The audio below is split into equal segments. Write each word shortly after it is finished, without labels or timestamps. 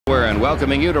We're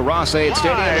welcoming you to Ross-Ade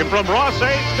Stadium. Live from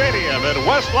Ross-Ade Stadium in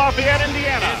West Lafayette,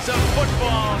 Indiana. It's a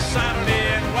football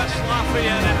Saturday in West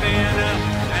Lafayette, Indiana,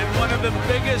 and one of the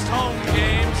biggest home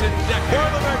games in decades.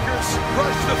 Boilermakers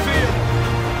rush the field.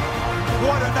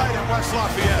 What a night in West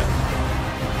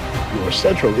Lafayette. Your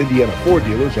Central Indiana Ford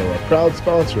dealers are a proud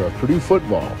sponsor of Purdue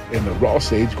football and the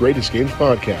Ross-Ade's Greatest Games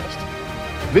podcast.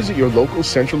 Visit your local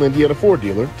Central Indiana Ford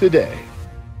dealer today.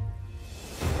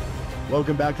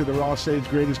 Welcome back to the Ross-Ade's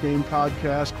Greatest Game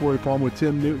podcast. Corey Palm with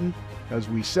Tim Newton as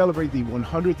we celebrate the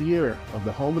 100th year of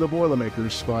the home of the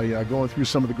Boilermakers by going through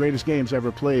some of the greatest games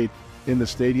ever played in the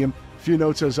stadium. A few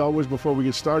notes as always before we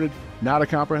get started. Not a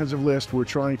comprehensive list. We're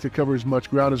trying to cover as much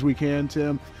ground as we can,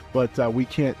 Tim, but we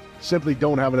simply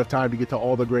don't have enough time to get to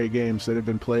all the great games that have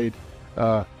been played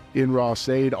in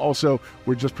Ross-Ade. Also,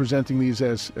 we're just presenting these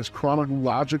as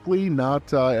chronologically,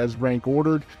 not as rank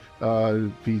ordered.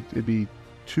 It'd be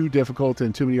too difficult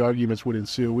and too many arguments would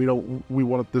ensue. We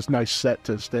want this nice set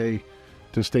to stay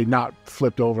not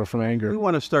flipped over from anger. We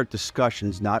want to start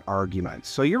discussions, not arguments.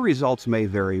 So your results may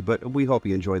vary, but we hope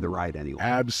you enjoy the ride anyway.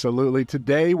 Absolutely.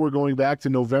 Today we're going back to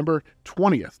November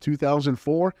 20th,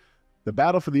 2004. The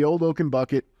battle for the Old Oaken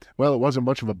Bucket. Well, it wasn't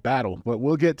much of a battle, but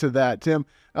we'll get to that. Tim,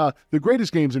 the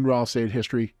greatest games in Ross-Ade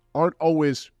history aren't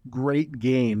always great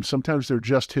games. Sometimes they're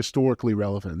just historically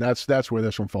relevant. That's where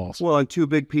this one falls. Well, and two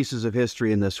big pieces of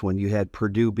history in this one. You had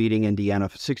Purdue beating Indiana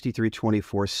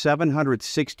 63-24,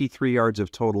 763 yards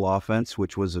of total offense,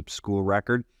 which was a school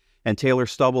record. And Taylor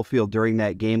Stubblefield during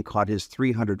that game caught his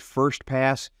 301st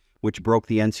pass, which broke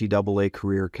the NCAA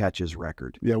career catches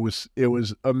record. Yeah, it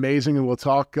was amazing, and we'll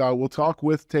talk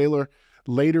with Taylor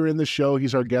later in the show.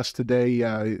 He's our guest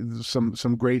today.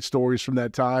 Some great stories from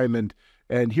that time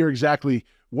and hear exactly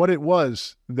what it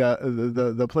was,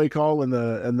 the play call and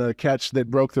the catch that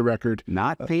broke the record.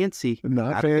 Not fancy.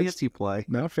 Not fancy play.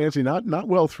 Not fancy. Not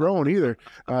well thrown either.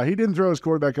 He didn't throw his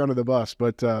quarterback under the bus,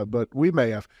 but we may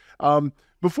have.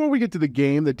 Before we get to the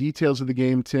game, the details of the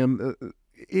game, Tim,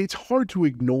 it's hard to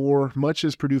ignore, much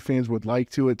as Purdue fans would like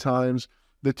to at times,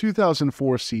 the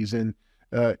 2004 season.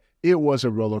 It was a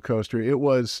roller coaster. It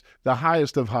was the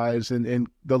highest of highs and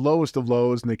the lowest of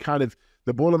lows, and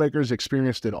the Boilermakers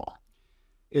experienced it all.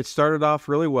 It started off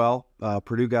really well.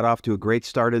 Purdue got off to a great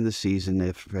start in the season.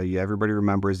 If everybody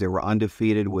remembers, they were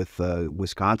undefeated with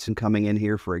Wisconsin coming in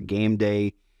here for a game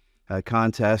day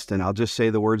contest, and I'll just say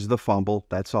the words, the fumble,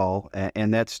 that's all.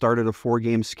 And that started a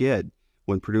 4-game skid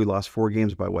when Purdue lost 4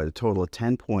 games by a total of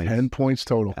 10 points. 10 points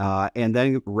total. And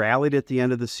then rallied at the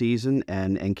end of the season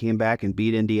and came back and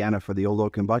beat Indiana for the Old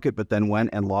Oaken Bucket, but then went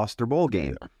and lost their bowl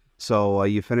game. Yeah. So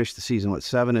you finished the season with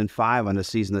 7-5 on a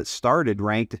season that started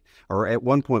ranked, or at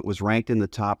one point was ranked in the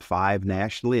top 5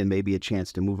 nationally, and maybe a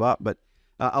chance to move up. But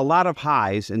a lot of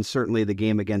highs, and certainly the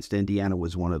game against Indiana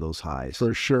was one of those highs.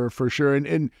 For sure.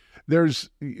 And there's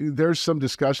some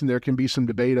discussion. There can be some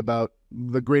debate about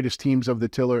the greatest teams of the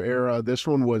Tiller era. This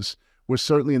one was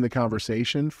certainly in the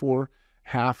conversation for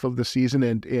half of the season,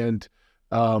 and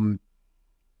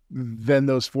then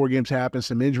those 4 games happened.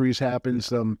 Some injuries happened.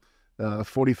 Some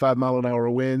 45-mile-an-hour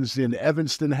winds in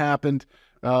Evanston happened.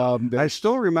 I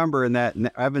still remember in that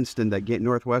Evanston, that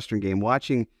Northwestern game,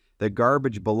 watching the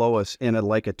garbage below us in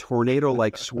a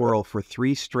tornado-like swirl for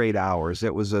 3 straight hours.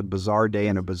 It was a bizarre day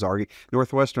and a bizarre game.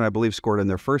 Northwestern, I believe, scored on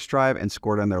their first drive and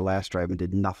scored on their last drive and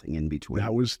did nothing in between.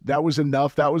 That was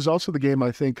enough. That was also the game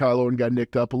I think Kyle Orton got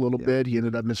nicked up a little bit. He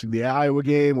ended up missing the Iowa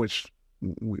game, which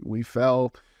we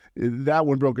fell. That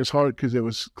one broke his heart because it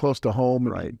was close to home.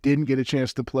 Right. Didn't get a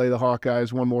chance to play the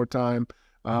Hawkeyes one more time.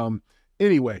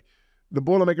 Anyway, the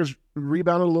Boilermakers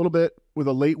rebounded a little bit with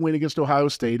a late win against Ohio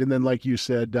State, and then, like you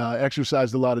said,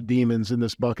 exercised a lot of demons in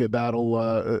this bucket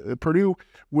battle. Purdue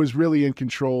was really in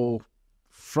control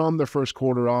from the first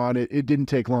quarter on. It didn't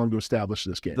take long to establish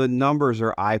this game. The numbers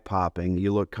are eye-popping.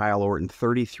 You look, Kyle Orton,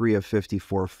 33 of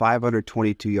 54,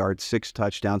 522 yards, 6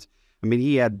 touchdowns. I mean,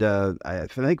 he had, I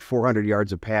think, 400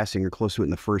 yards of passing or close to it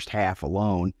in the first half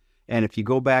alone. And if you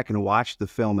go back and watch the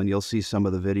film, and you'll see some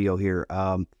of the video here,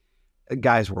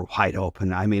 guys were wide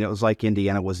open. I mean, it was like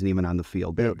Indiana wasn't even on the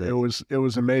field. It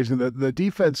was amazing. The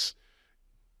defense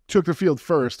took the field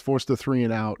first, forced the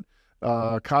 3-and-out.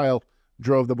 Kyle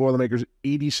drove the Boilermakers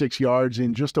 86 yards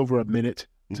in just over a minute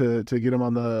to get him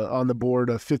on the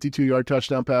board. A 52-yard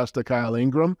touchdown pass to Kyle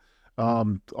Ingram,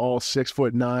 all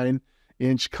 6'9"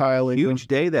 Kyle Ingram. Huge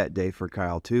day that day for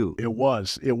Kyle, too. It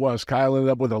was. Kyle ended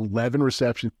up with 11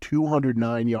 receptions,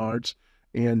 209 yards,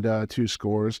 and 2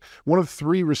 scores. One of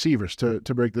 3 receivers to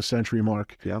break the century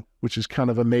mark, which is kind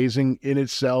of amazing in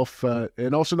itself,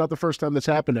 and also not the first time that's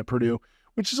happened at Purdue,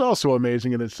 which is also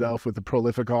amazing in itself with the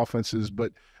prolific offenses.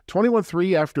 But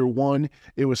 21-3 after one.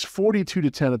 It was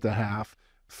 42-10 at the half.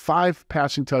 5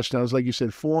 passing touchdowns, like you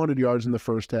said, 400 yards in the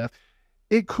first half.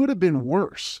 It could have been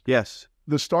worse. Yes.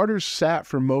 The starters sat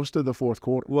for most of the fourth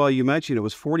quarter. Well, you mentioned it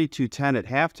was 42-10 at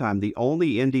halftime. The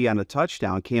only Indiana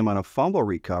touchdown came on a fumble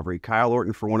recovery. Kyle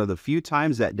Orton, for one of the few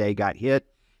times that day, got hit,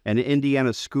 and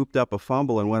Indiana scooped up a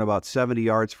fumble and went about 70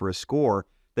 yards for a score.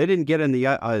 They didn't get in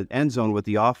the end zone with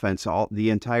the offense the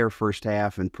entire first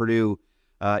half, and Purdue,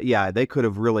 they could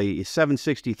have really.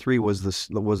 763 was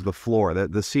the floor.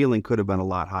 The ceiling could have been a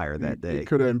lot higher that day. It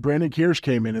could have. And Brandon Kears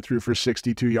came in and threw for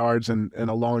 62 yards and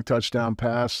a long touchdown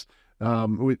pass.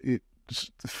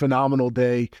 It's a phenomenal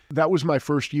day. That was my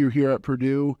first year here at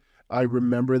Purdue. I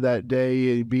remember that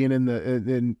day being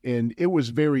and it was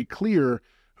very clear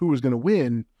who was going to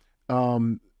win.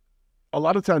 A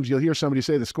lot of times you'll hear somebody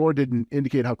say the score didn't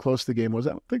indicate how close the game was. I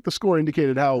don't think the score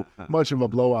indicated how much of a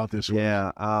blowout this was.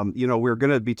 Yeah. We're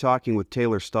going to be talking with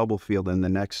Taylor Stubblefield in the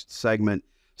next segment.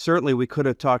 Certainly we could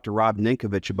have talked to Rob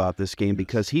Ninkovich about this game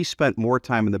because he spent more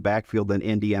time in the backfield than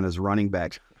Indiana's running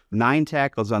backs. 9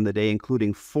 tackles on the day,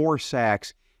 including 4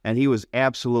 sacks, and he was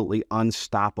absolutely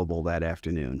unstoppable that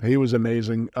afternoon. He was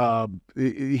amazing.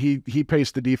 He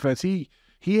paced the defense. He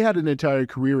had an entire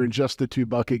career in just the 2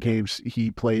 bucket games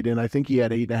he played in. I think he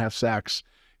had 8.5 sacks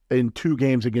in 2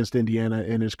 games against Indiana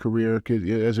in his career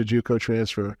as a JUCO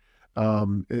transfer.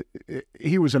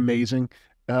 He was amazing.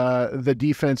 The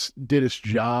defense did its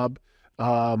job.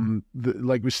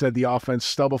 Like we said, the offense,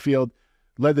 Stubblefield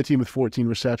led the team with 14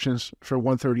 receptions for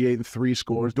 138 and 3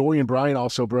 scores. Dorian Bryant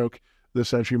also broke the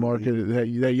century mark.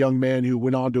 That young man who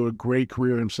went on to a great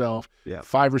career himself. Yeah.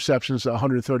 5 receptions,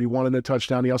 131 and a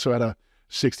touchdown. He also had a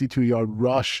 62-yard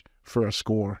rush for a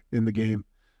score in the game.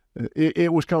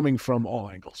 It was coming from all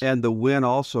angles. And the win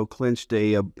also clinched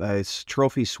a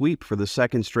trophy sweep for the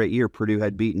second straight year. Purdue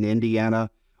had beaten Indiana,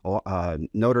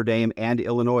 Notre Dame, and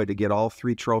Illinois to get all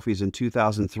 3 trophies in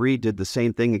 2003, did the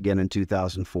same thing again in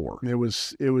 2004. It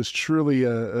was truly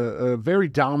a very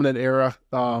dominant era.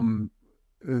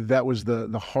 That was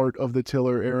the heart of the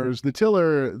Tiller eras. The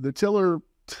Tiller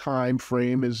time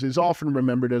frame is often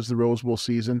remembered as the Rose Bowl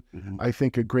season. Mm-hmm. I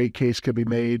think a great case could be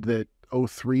made that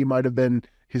 03 might have been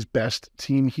his best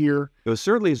team here. It was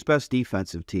certainly his best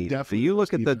defensive team. Definitely. So you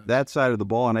look at that side of the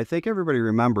ball, and I think everybody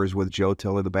remembers with Joe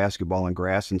Tiller, the basketball and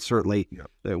grass, and certainly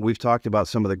we've talked about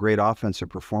some of the great offensive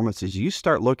performances. You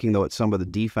start looking, though, at some of the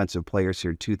defensive players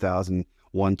here,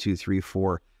 2001, 2, 3,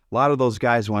 4. A lot of those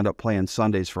guys wound up playing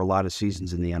Sundays for a lot of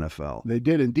seasons in the NFL. They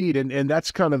did indeed, and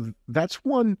that's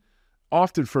one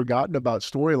often forgotten about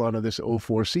storyline of this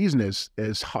 04 season.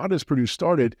 As hot as Purdue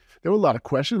started, there were a lot of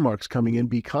question marks coming in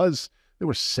because there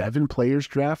were 7 players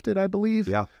drafted, I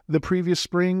believe, the previous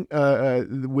spring,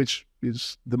 which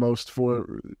is the most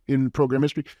in program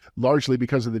history, largely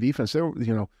because of the defense. There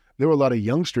were a lot of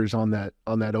youngsters on that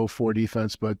 04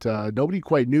 defense, but nobody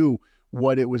quite knew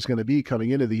what it was going to be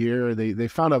coming into the year. They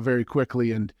found out very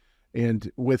quickly,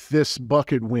 and with this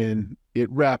bucket win,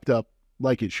 it wrapped up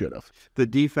like it should have. The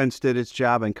defense did its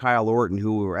job, and Kyle Orton,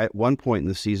 who at one point in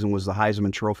the season was the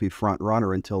Heisman Trophy front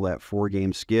runner until that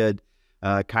 4-game skid.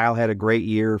 Kyle had a great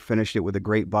year, finished it with a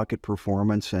great bucket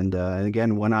performance, and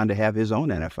again went on to have his own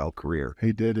NFL career.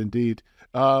 He did indeed.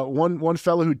 One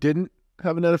fellow who didn't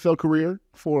have an NFL career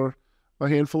for a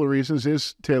handful of reasons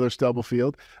is Taylor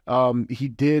Stubblefield. He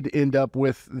did end up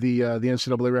with the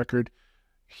NCAA record.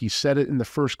 He set it in the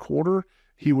first quarter.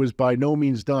 He was by no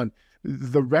means done.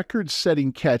 The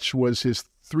record-setting catch was his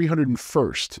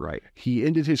 301st. Right. He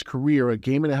ended his career a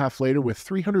game and a half later with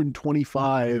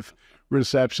 325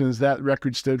 receptions. That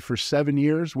record stood for 7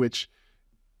 years, which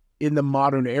in the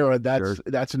modern era,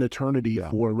 that's an eternity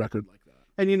for a record like that.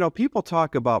 And, people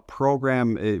talk about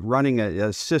program running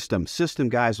a system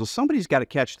guys. Well, somebody's got to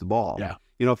catch the ball. Yeah.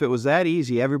 If it was that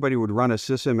easy, everybody would run a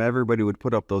system, everybody would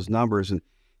put up those numbers. And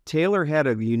Taylor had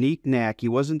a unique knack. He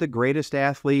wasn't the greatest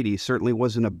athlete. He certainly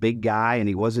wasn't a big guy, and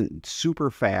he wasn't super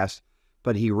fast,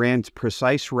 but he ran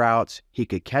precise routes. He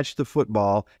could catch the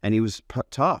football, and he was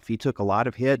tough. He took a lot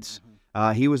of hits.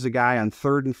 He was a guy on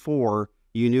 3rd and 4.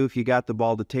 You knew if you got the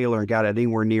ball to Taylor and got it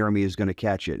anywhere near him, he was going to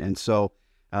catch it. And so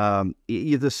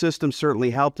the system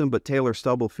certainly helped him, but Taylor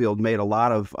Stubblefield made a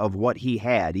lot of what he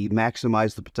had. He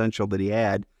maximized the potential that he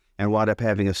had and wound up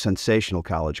having a sensational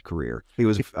college career. He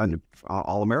was an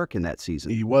All-American that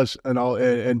season. He was,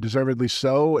 and deservedly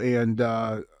so. And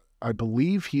I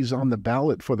believe he's on the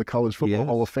ballot for the College Football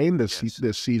Hall of Fame this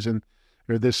season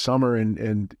or this summer,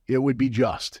 and it would be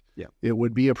just. Yeah. It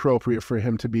would be appropriate for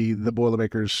him to be the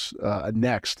Boilermakers'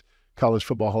 next College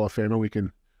Football Hall of Famer. We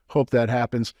can hope that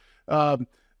happens.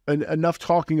 enough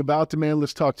talking about the man.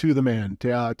 Let's talk to the man.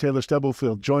 Taylor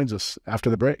Stubblefield joins us after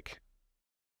the break.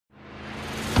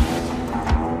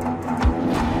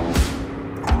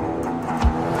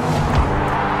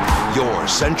 Your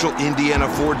Central Indiana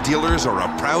Ford dealers are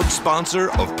a proud sponsor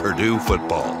of Purdue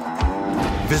football.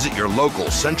 Visit your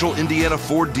local Central Indiana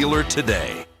Ford dealer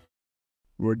today.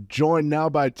 We're joined now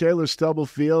by Taylor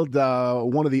Stubblefield,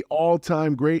 one of the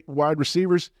all-time great wide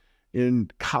receivers in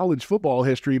college football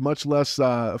history, much less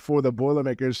for the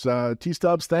Boilermakers.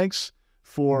 T-Stubbs, thanks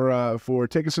for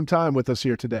taking some time with us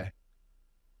here today.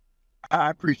 I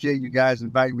appreciate you guys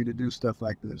inviting me to do stuff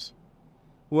like this.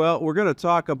 Well, we're going to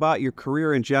talk about your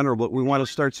career in general, but we want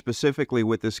to start specifically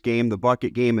with this game, the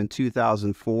bucket game in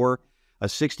 2004, a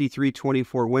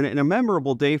 63-24 win, and a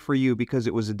memorable day for you because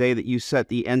it was a day that you set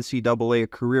the NCAA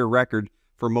career record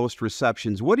for most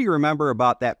receptions. What do you remember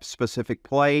about that specific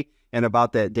play and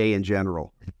about that day in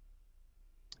general?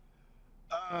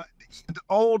 The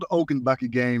old Oaken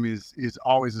bucket game is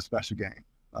always a special game.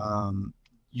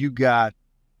 You got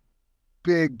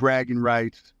big bragging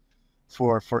rights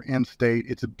for in-state.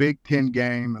 It's a Big Ten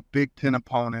game, a Big Ten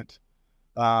opponent.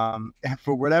 And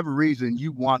for whatever reason,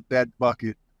 you want that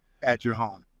bucket at your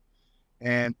home.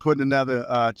 And putting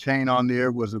another chain on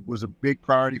there was a big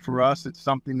priority for us. It's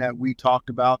something that we talked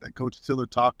about, that Coach Tiller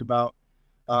talked about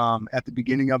at the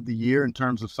beginning of the year in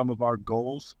terms of some of our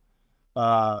goals.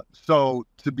 So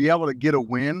to be able to get a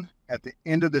win at the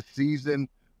end of the season,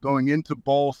 going into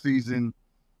bowl season,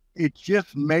 it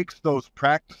just makes those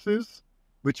practices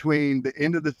between the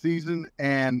end of the season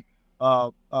and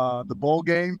the bowl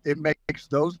game, it makes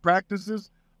those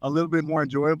practices a little bit more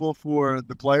enjoyable for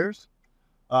the players.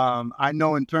 I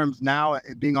know in terms now,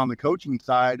 being on the coaching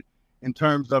side, in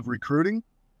terms of recruiting,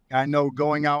 I know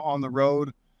going out on the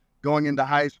road, going into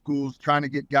high schools, trying to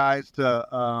get guys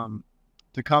to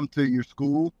come to your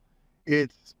school,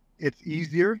 it's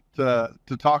easier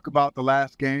to talk about the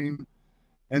last game.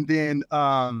 And then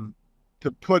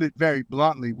to put it very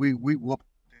bluntly, we whooped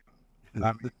him.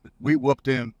 I mean, we whooped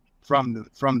him from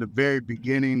the very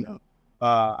beginning.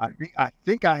 I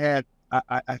think I had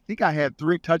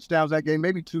 3 touchdowns that game,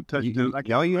 maybe 2 touchdowns.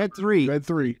 You had 3. You had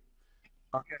 3.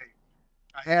 Okay.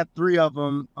 I had 3 of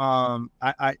them.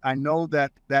 I know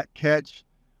that catch,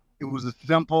 it was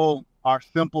our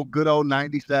simple good old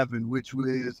 97, which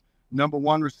was number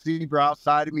 1 receiver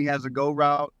outside of me has a go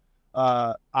route.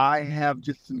 I have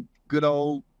just some good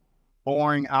old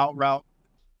boring out route.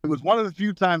 It was one of the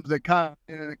few times that kind of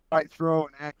didn't quite throw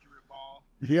an accurate ball.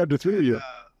 He had to throw you.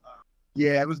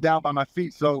 Yeah, it was down by my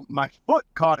feet. So my foot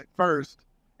caught it first,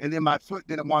 and then my foot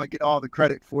didn't want to get all the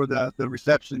credit for the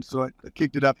reception. So it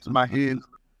kicked it up to my hands,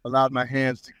 allowed my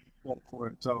hands to go for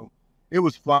it. So it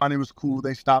was fun. It was cool.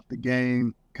 They stopped the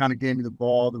game, kind of gave me the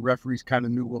ball. The referees kind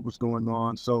of knew what was going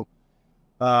on. So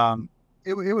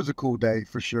it was a cool day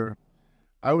for sure.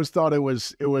 I always thought it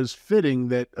was fitting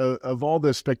that of all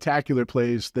the spectacular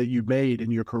plays that you made in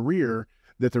your career,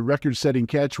 that the record-setting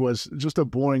catch was just a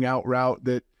boring out route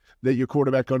that your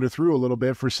quarterback underthrew a little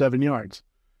bit for 7 yards.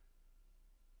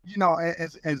 You know,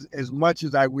 as much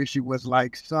as I wish it was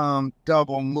like some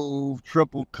double move,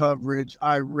 triple coverage,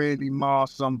 I really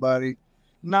mauled somebody.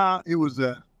 Nah, it was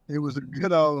a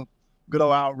good old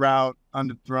out route,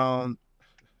 underthrown.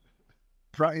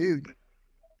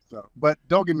 So, but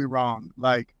don't get me wrong,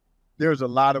 like there's a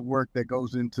lot of work that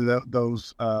goes into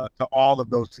those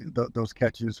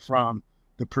catches, from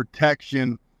the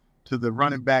protection to the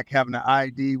running back having an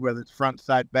ID, whether it's front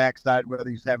side, back side, whether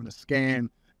he's having a scan,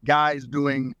 guys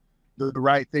doing the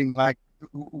right thing. Like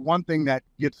one thing that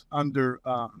gets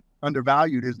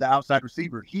undervalued is the outside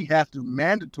receiver. He has to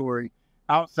mandatory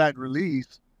outside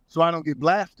release so I don't get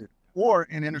blasted or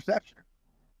an interception.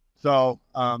 So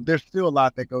there's still a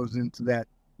lot that goes into that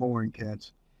boring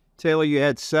catch. Taylor, you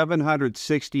had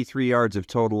 763 yards of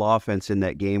total offense in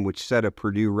that game, which set a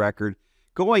Purdue record.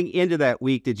 Going into that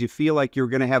week, did you feel like you were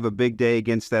going to have a big day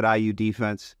against that IU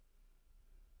defense?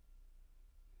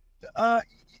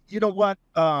 You know what?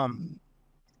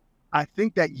 I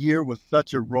think that year was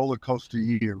such a roller coaster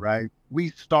year, right? We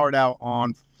start out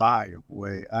on fire,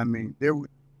 boy. I mean,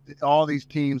 all these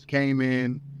teams came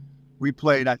in. We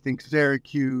played, I think,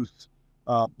 Syracuse,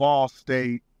 Ball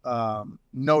State,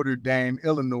 Notre Dame,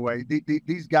 Illinois.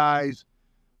 These guys,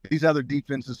 these other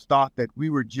defenses thought that we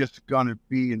were just going to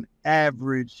be an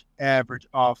average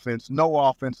offense, no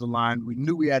offensive line. We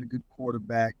knew we had a good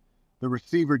quarterback. The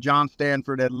receiver, John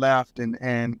Stanford, had left, and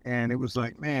it was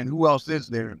like, man, who else is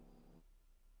there?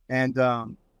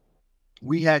 And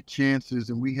we had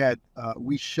chances, and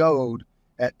we showed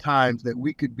at times that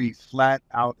we could be flat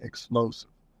out explosive.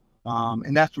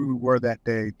 And that's where we were that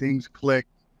day. Things clicked.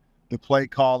 the play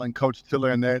call and Coach Tiller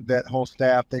and that whole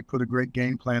staff, they put a great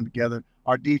game plan together.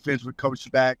 Our defense with Coach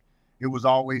Spack, it was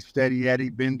always steady Eddie,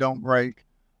 bend, don't break.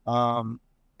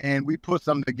 And we put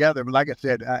something together. But like I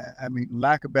said, I mean,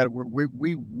 lack of better word,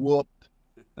 we whooped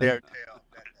their tail.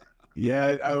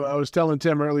 Yeah, I was telling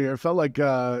Tim earlier, it felt like,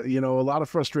 a lot of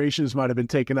frustrations might have been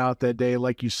taken out that day,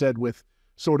 like you said, with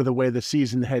sort of the way the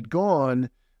season had gone.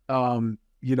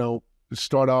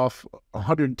 Start off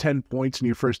 110 points in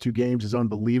your first two games is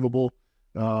unbelievable.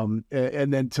 And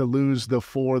then to lose the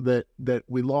four that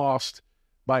we lost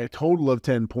by a total of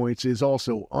 10 points is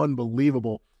also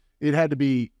unbelievable. It had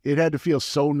to feel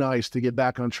so nice to get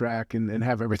back on track and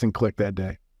have everything click that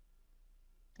day.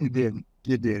 It did.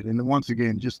 And then once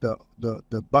again, just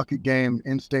the bucket game,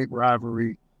 in-state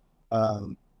rivalry,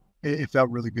 it felt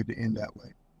really good to end that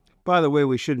way. By the way,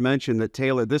 we should mention that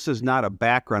Taylor, this is not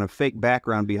a fake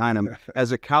background behind him.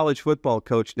 As a college football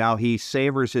coach now, he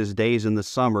savors his days in the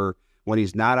summer when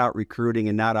he's not out recruiting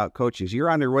and not out coaching. So you're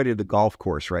on your way to the golf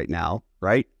course right now,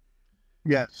 right?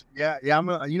 Yes. Yeah.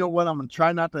 You know what? I'm going to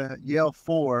try not to yell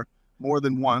 "4" more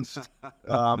than once.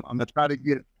 I'm going to try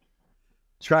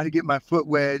to get my foot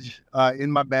wedge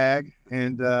in my bag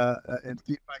and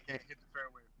see if I can't hit the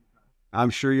fairway. I'm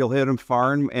sure you'll hit them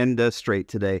far and straight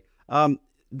today.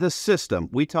 The system,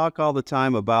 we talk all the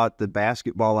time about the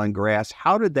basketball on grass.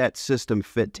 How did that system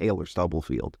fit Taylor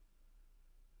Stubblefield?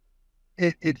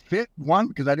 It fit, one,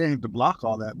 because I didn't have to block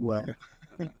all that well.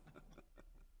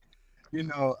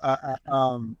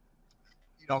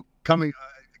 Coming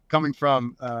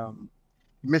from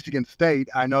Michigan State,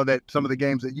 I know that some of the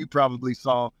games that you probably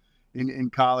saw in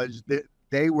college,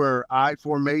 they were I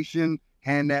formation,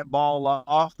 hand that ball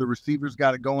off. The receivers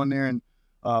got to go in there and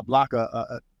block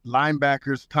a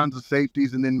linebackers, tons of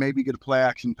safeties, and then maybe get a play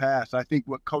action pass. I think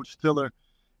what Coach Tiller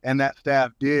and that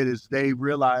staff did is they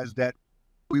realized that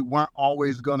we weren't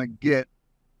always going to get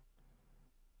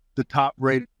the top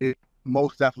rated,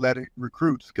 most athletic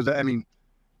recruits. Because I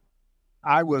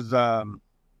was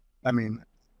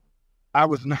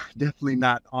definitely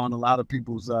not on a lot of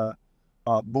people's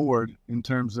board in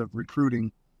terms of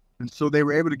recruiting, and so they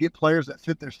were able to get players that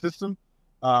fit their system.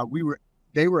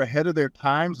 They were ahead of their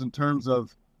times in terms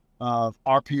of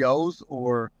RPOs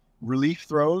or relief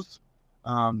throws.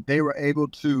 They were able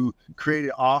to create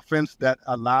an offense that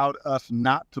allowed us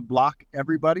not to block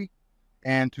everybody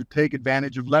and to take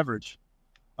advantage of leverage,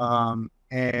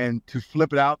 and to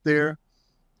flip it out there,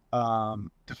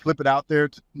 to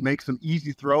make some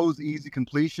easy throws, easy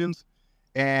completions.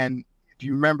 And if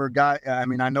you remember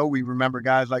I know we remember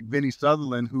guys like Vinny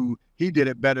Sutherland, who he did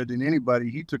it better than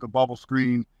anybody. He took a bubble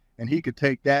screen and he could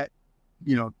take that,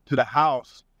 to the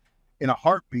house in a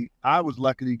heartbeat. I was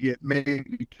lucky to get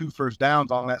maybe 2 first downs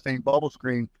on that same bubble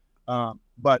screen.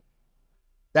 But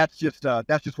that's just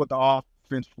what the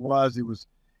offense was.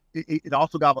 It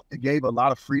also gave a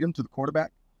lot of freedom to the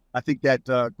quarterback. I think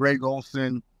that Greg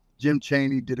Olson, Jim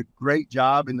Chaney did a great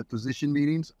job in the position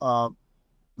meetings of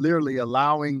literally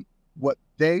allowing what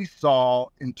they saw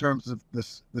in terms of the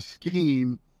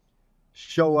scheme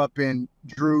show up in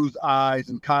Drew's eyes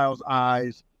and Kyle's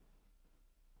eyes,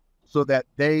 so that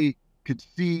they could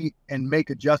see and make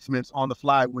adjustments on the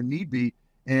fly when need be.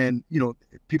 And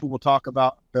people will talk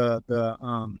about the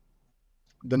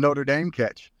Notre Dame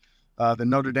catch, the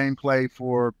Notre Dame play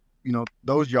for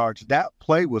those yards. That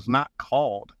play was not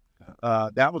called.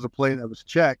 That was a play that was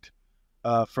checked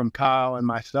from Kyle and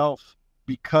myself,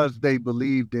 because they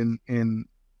believed in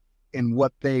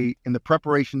the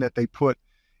preparation that they put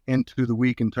into the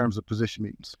week in terms of position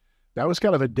meetings. That was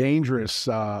kind of a dangerous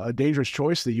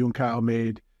choice that you and Kyle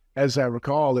made. As I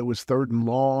recall, it was 3rd and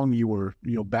long. You were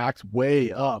backed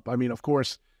way up. I mean, of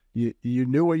course, you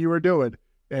knew what you were doing,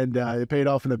 and it paid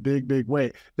off in a big, big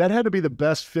way. That had to be the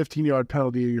best 15-yard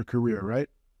penalty of your career, right?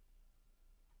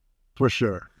 For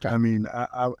sure. I mean,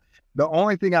 the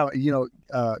only thing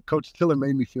Coach Tiller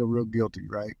made me feel real guilty,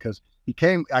 right? Because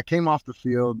I came off the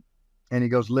field, and he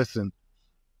goes, "Listen,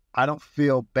 I don't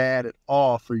feel bad at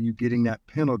all for you getting that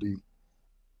penalty.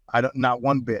 Not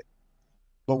one bit.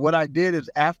 But what I did is,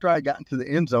 after I got into the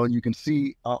end zone, you can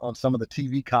see on some of the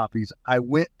TV copies, I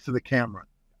went to the camera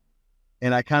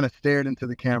and I kind of stared into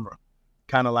the camera,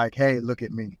 kind of like, hey, look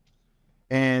at me."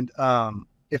 And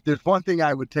if there's one thing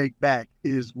I would take back,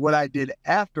 is what I did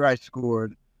after I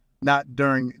scored, not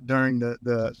during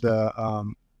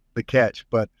the catch.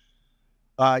 But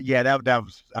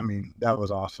that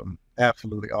was awesome.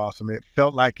 Absolutely awesome. It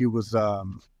felt like it was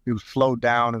slowed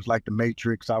down. It was like the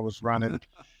Matrix. I was running.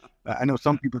 I know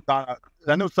some people thought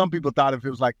if it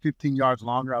was like 15 yards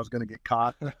longer, I was going to get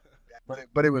caught.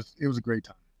 But it was a great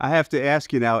time. I have to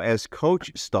ask you now, as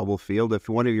Coach Stubblefield, if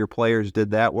one of your players did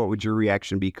that, what would your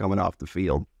reaction be coming off the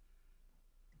field?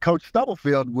 Coach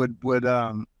Stubblefield would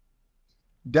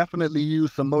definitely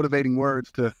use some motivating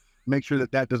words to make sure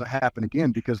that doesn't happen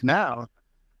again, because now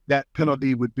that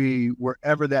penalty would be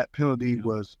wherever that penalty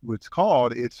was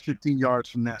called, it's 15 yards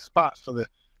from that spot, so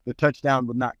the touchdown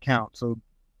would not count. So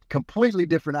completely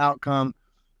different outcome.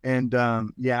 And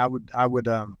I would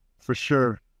for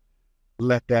sure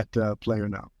let that player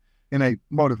know in a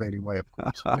motivating way, of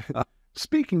course.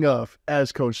 Speaking of,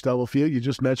 as Coach Stubblefield, you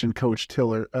just mentioned Coach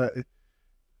Tiller.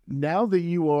 Now that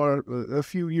you are a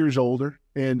few years older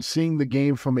and seeing the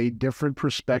game from a different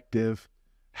perspective,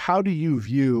 how do you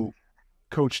view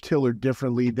Coach Tiller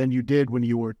differently than you did when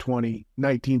you were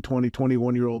 19, 20,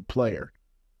 21-year-old player?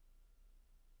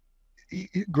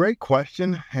 Great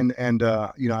question. And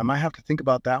I might have to think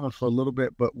about that one for a little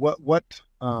bit, but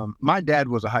my dad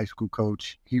was a high school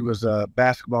coach. He was a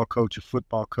basketball coach, a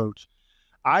football coach.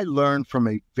 I learned from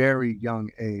a very young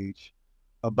age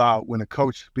about when a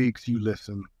coach speaks, you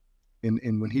listen.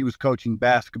 And when he was coaching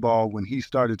basketball, when he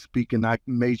started speaking, I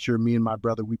made sure me and my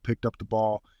brother, we picked up the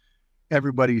ball.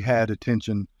 Everybody had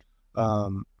attention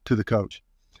to the coach.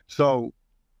 So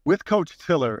with Coach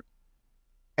Tiller,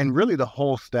 and really the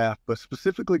whole staff, but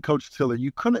specifically Coach Tiller,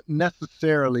 you couldn't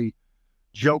necessarily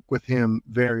joke with him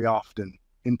very often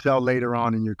until later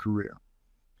on in your career.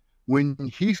 When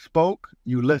he spoke,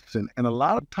 you listen. And a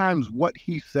lot of times what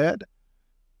he said,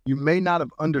 you may not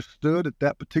have understood at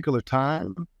that particular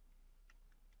time,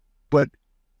 but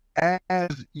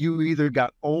as you either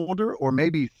got older or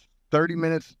maybe 30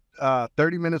 minutes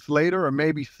later, or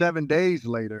maybe 7 days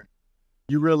later,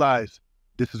 you realize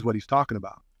this is what he's talking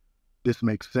about. This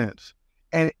makes sense.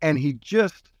 And he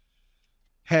just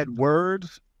had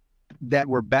words that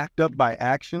were backed up by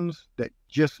actions that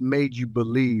just made you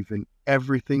believe in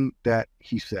everything that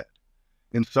he said.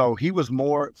 And so he was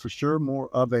for sure more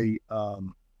of a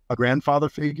grandfather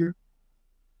figure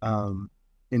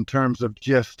in terms of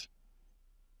just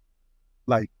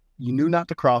like, you knew not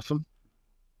to cross him.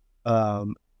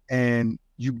 And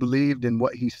you believed in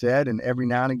what he said. And every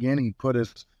now and again, he put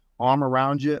his arm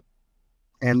around you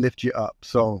and lift you up.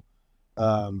 So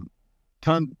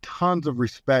tons of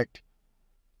respect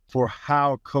for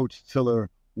how Coach Tiller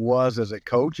was as a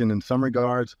coach. And in some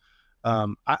regards,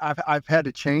 I've had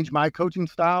to change my coaching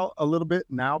style a little bit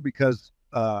now because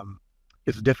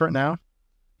it's different now.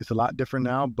 It's a lot different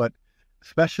now, but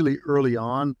especially early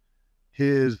on,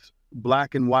 his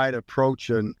black and white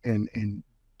approach and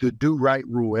the do right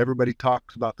rule. Everybody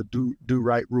talks about the do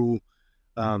right rule.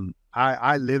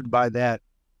 I lived by that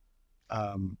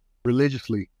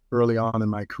religiously early on in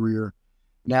my career.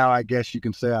 Now I guess you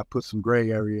can say I put some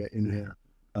gray area in there.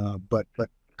 But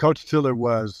Coach Tiller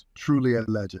was truly a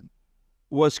legend.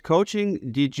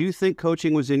 Did you think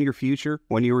coaching was in your future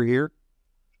when you were here?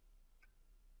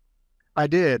 I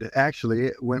did,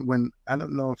 actually. When I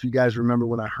don't know if you guys remember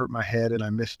when I hurt my head and I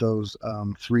missed those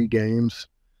 3 games.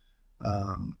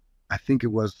 I think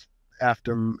it was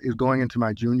going into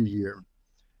my junior year,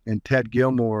 and Ted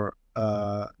Gilmore.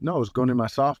 No, it was going into my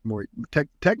sophomore.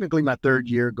 Technically, my third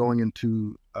year, going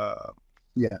into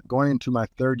my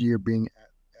third year being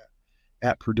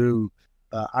at Purdue.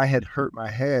 I had hurt my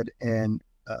head, and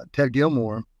Ted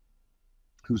Gilmore,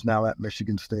 who's now at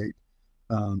Michigan State,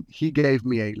 he gave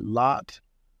me a lot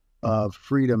of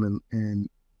freedom and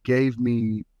gave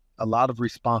me a lot of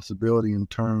responsibility in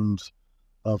terms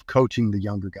of coaching the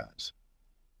younger guys.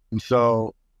 And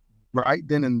so right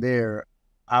then and there,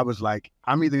 I was like,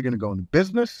 I'm either going to go into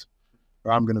business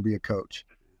or I'm going to be a coach.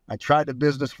 I tried the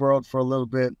business world for a little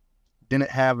bit,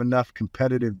 didn't have enough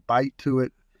competitive bite to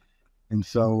it. And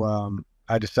so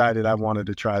I decided I wanted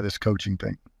to try this coaching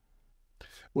thing.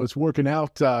 Well, it's working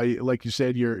out. Like you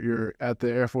said, you're at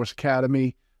the Air Force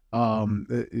Academy.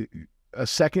 A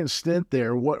second stint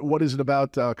there. What is it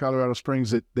about Colorado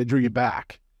Springs that drew you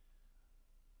back?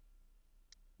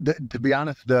 To be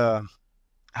honest,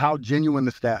 how genuine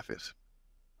the staff is.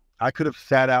 I could have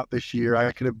sat out this year.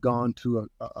 I could have gone to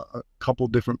a couple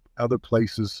different other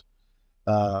places.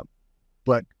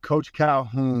 But Coach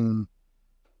Calhoun,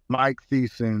 Mike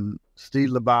Thiessen, Steve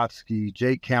Labatsky,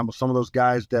 Jake Campbell, some of those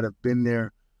guys that have been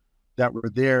there, that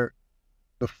were there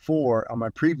before on my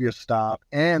previous stop,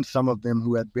 and some of them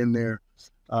who had been there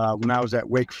when I was at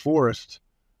Wake Forest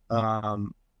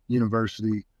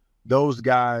University, those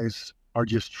guys are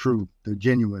just true. They're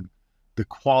genuine. The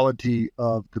quality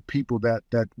of the people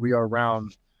that we are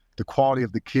around, the quality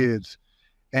of the kids.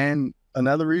 And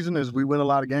another reason is we win a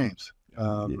lot of games.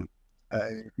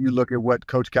 If you look at what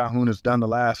Coach Calhoun has done the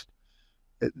last,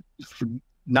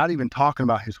 not even talking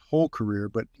about his whole career,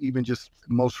 but even just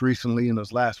most recently in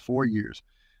those last 4 years.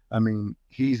 I mean,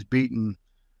 he's beaten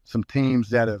some teams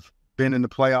that have been in the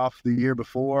playoffs the year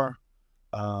before,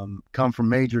 come from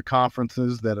major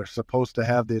conferences that are supposed to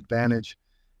have the advantage,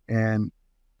 and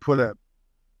put a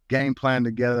game plan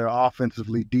together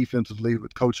offensively, defensively,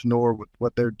 with Coach Knorr, with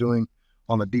what they're doing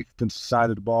on the defensive side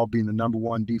of the ball, being the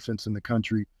 #1 defense in the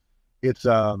country. It's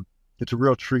a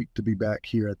real treat to be back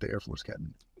here at the Air Force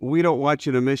Academy. We don't want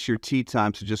you to miss your tea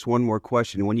time, so just one more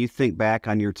question. When you think back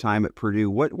on your time at Purdue,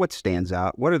 what stands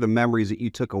out? What are the memories that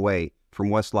you took away from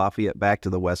West Lafayette back to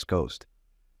the West Coast?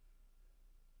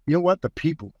 You know what? The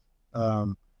people.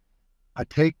 I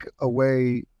take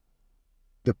away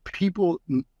the people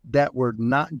that were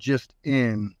not just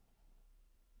in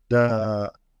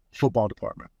the football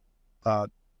department.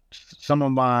 Some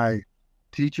of my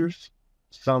teachers,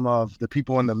 some of the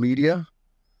people in the media,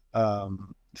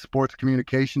 sports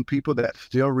communication people that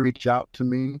still reach out to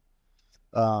me,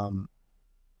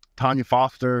 Tanya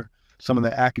Foster, some of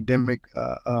the academic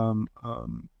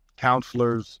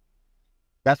counselors.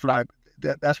 That's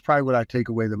probably what I take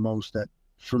away the most. That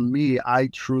for me, I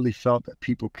truly felt that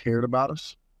people cared about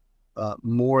us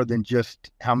more than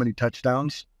just how many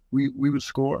touchdowns we would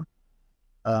score.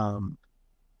 And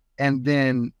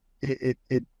then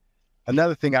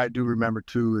another thing I do remember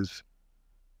too is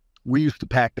we used to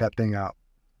pack that thing out.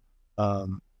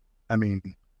 I mean,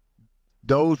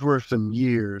 those were some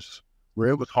years where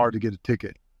it was hard to get a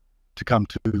ticket to come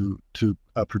to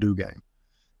a Purdue game.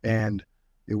 And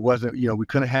it wasn't, we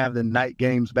couldn't have the night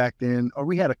games back then, or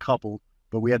we had a couple,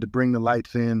 but we had to bring the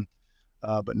lights in.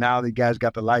 But now the guys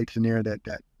got the lights in there.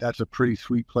 That's a pretty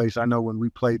sweet place. I know when we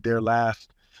played there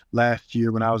last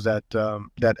year when I was at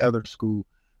that other school,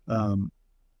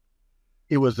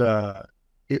 it was a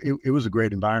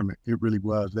great environment. It really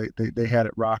was. They had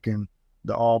it rocking.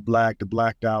 The all black, the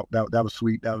blacked out. That was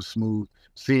sweet. That was smooth.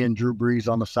 Seeing Drew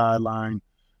Brees on the sideline,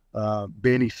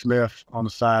 Benny Smith on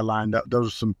the sideline. Those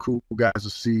are some cool guys to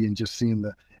see, and just seeing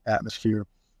the atmosphere.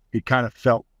 It kind of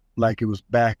felt like it was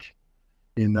back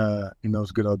in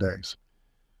those good old days.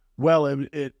 Well,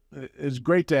 it's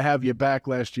great to have you back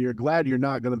last year. Glad you're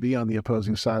not going to be on the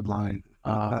opposing sideline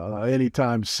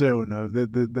anytime soon.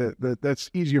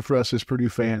 That's easier for us as Purdue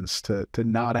fans to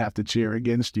not have to cheer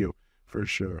against you, for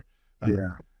sure.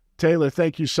 Yeah. Taylor,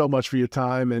 thank you so much for your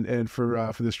time and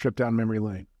for this trip down memory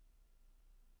lane.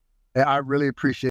 I really appreciate